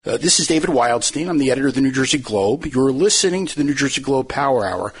This is David Wildstein. I'm the editor of the New Jersey Globe. You're listening to the New Jersey Globe Power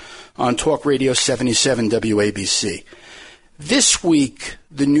Hour on Talk Radio 77 WABC. This week,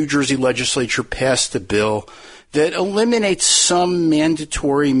 the New Jersey legislature passed a bill that eliminates some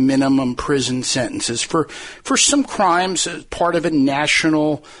mandatory minimum prison sentences for some crimes as part of a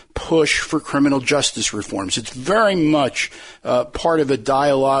national push for criminal justice reforms. It's very much part of a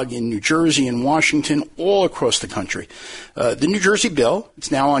dialogue in New Jersey and Washington, all across the country. The New Jersey bill,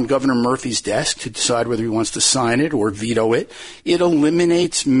 it's now on Governor Murphy's desk to decide whether he wants to sign it or veto it. It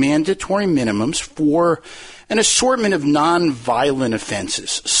eliminates mandatory minimums for an assortment of non-violent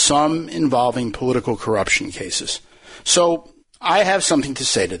offenses, some involving political corruption cases. So I have something to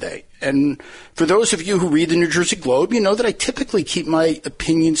say today. And for those of you who read the New Jersey Globe, you know that I typically keep my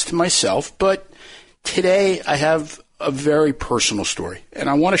opinions to myself, but today I have a very personal story, and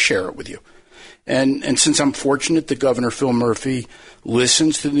I want to share it with you. And since I'm fortunate that Governor Phil Murphy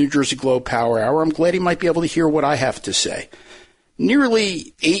listens to the New Jersey Globe Power Hour, I'm glad he might be able to hear what I have to say.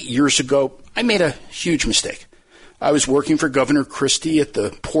 Nearly 8 years ago, I made a huge mistake. I was working for Governor Christie at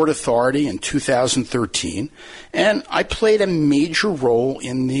the Port Authority in 2013, and I played a major role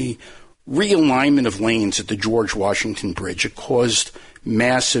in the realignment of lanes at the George Washington Bridge. It caused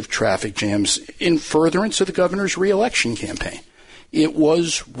massive traffic jams in furtherance of the governor's reelection campaign. It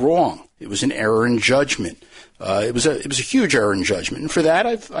was wrong. It was an error in judgment. It was a huge error in judgment, and for that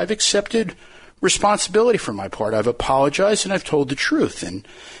I've accepted responsibility for my part. I've apologized and I've told the truth. And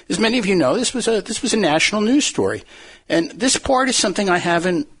as many of you know, this was a national news story. And this part is something I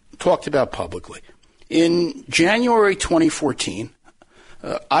haven't talked about publicly. In January 2014,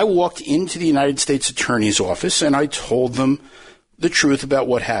 I walked into the United States Attorney's office and I told them the truth about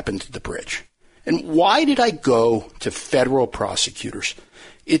what happened at the bridge. And why did I go to federal prosecutors?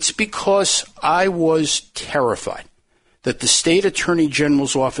 It's because I was terrified that the state attorney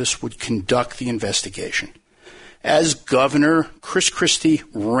general's office would conduct the investigation. As governor, Chris Christie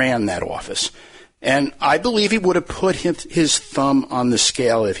ran that office, and I believe he would have put his thumb on the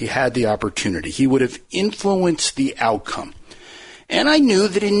scale if he had the opportunity. He would have influenced the outcome. And I knew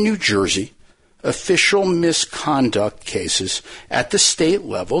that in New Jersey, official misconduct cases at the state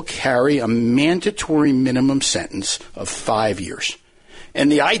level carry a mandatory minimum sentence of 5 years.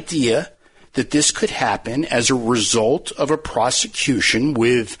 And the idea that this could happen as a result of a prosecution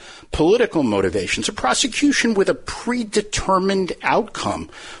with political motivations, a prosecution with a predetermined outcome.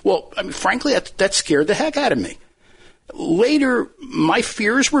 Well, I mean, frankly, that scared the heck out of me. Later, my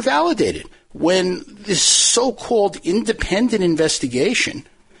fears were validated when this so-called independent investigation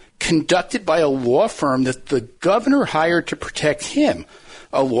conducted by a law firm that the governor hired to protect him,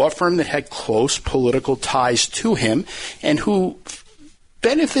 a law firm that had close political ties to him and who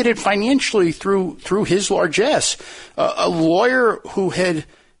benefited financially through his largesse. A lawyer who had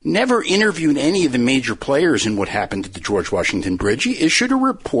never interviewed any of the major players in what happened at the George Washington Bridge. He issued a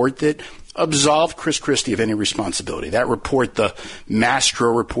report that absolved Chris Christie of any responsibility. That report, the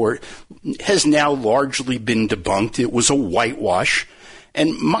Mastro report, has now largely been debunked. It was a whitewash.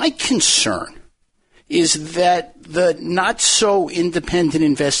 And my concern is that the not-so-independent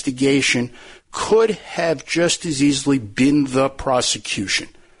investigation could have just as easily been the prosecution.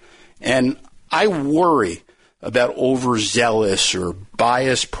 And I worry about overzealous or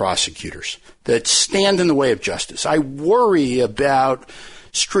biased prosecutors that stand in the way of justice. I worry about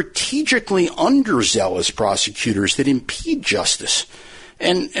strategically underzealous prosecutors that impede justice.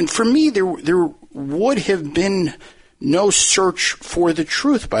 And for me, there would have been no search for the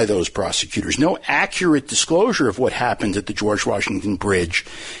truth by those prosecutors, no accurate disclosure of what happened at the George Washington Bridge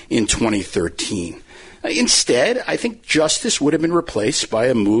in 2013. Instead, I think justice would have been replaced by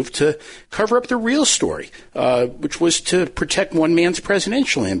a move to cover up the real story, which was to protect one man's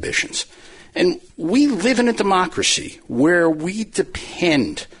presidential ambitions. And we live in a democracy where we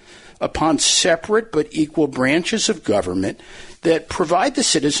depend upon separate but equal branches of government that provide the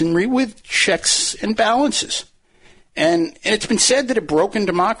citizenry with checks and balances. And it's been said that a broken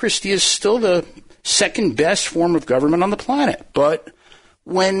democracy is still the second best form of government on the planet. But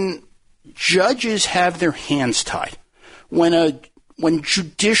when judges have their hands tied, when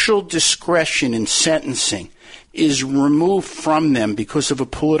judicial discretion in sentencing is removed from them because of a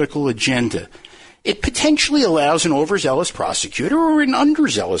political agenda, it potentially allows an overzealous prosecutor or an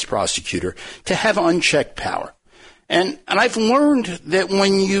underzealous prosecutor to have unchecked power. And I've learned that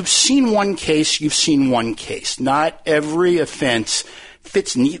when you've seen one case, you've seen one case. Not every offense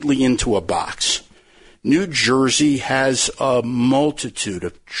fits neatly into a box. New Jersey has a multitude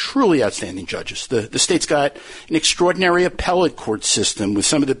of truly outstanding judges. The state's got an extraordinary appellate court system with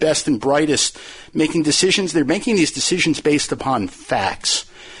some of the best and brightest making decisions. They're making these decisions based upon facts.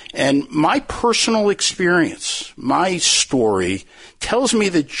 And my personal experience, my story, tells me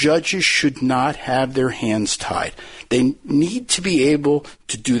that judges should not have their hands tied. They need to be able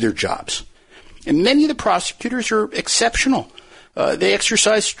to do their jobs. And many of the prosecutors are exceptional. They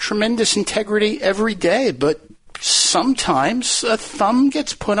exercise tremendous integrity every day, but sometimes a thumb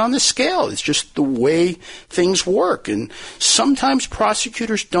gets put on the scale. It's just the way things work. And sometimes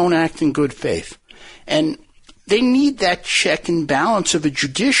prosecutors don't act in good faith. And they need that check and balance of a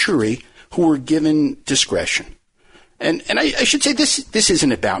judiciary who are given discretion. And I should say this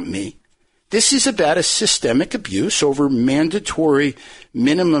isn't about me. This is about a systemic abuse over mandatory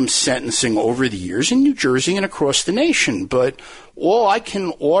minimum sentencing over the years in New Jersey and across the nation. But all I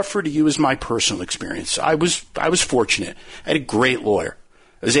can offer to you is my personal experience. I was fortunate. I had a great lawyer.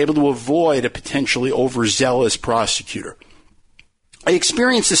 I was able to avoid a potentially overzealous prosecutor. I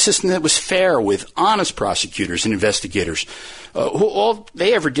experienced a system that was fair with honest prosecutors and investigators who all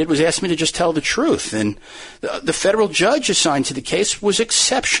they ever did was ask me to just tell the truth. And the federal judge assigned to the case was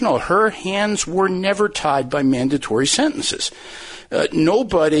exceptional. Her hands were never tied by mandatory sentences.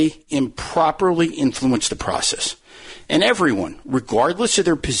 Nobody improperly influenced the process. And everyone, regardless of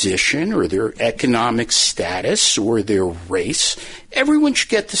their position or their economic status or their race, everyone should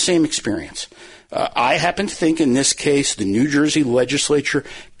get the same experience. I happen to think in this case the New Jersey legislature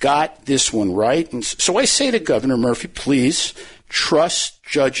got this one right. And so I say to Governor Murphy, please trust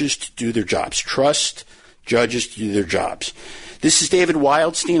judges to do their jobs. Trust judges to do their jobs. This is David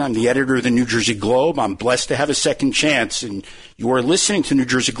Wildstein. I'm the editor of the New Jersey Globe. I'm blessed to have a second chance. And you are listening to New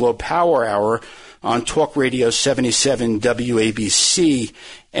Jersey Globe Power Hour on Talk Radio 77 WABC.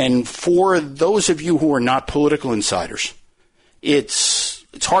 And for those of you who are not political insiders, it's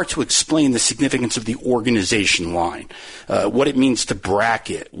hard to explain the significance of the organization line, what it means to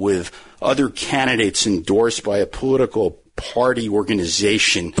bracket with other candidates endorsed by a political party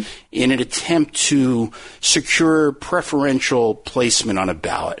organization in an attempt to secure preferential placement on a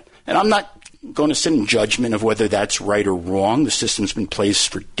ballot. And I'm not going to sit in judgment of whether that's right or wrong. The system's been placed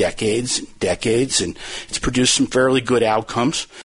for decades and decades, and it's produced some fairly good outcomes.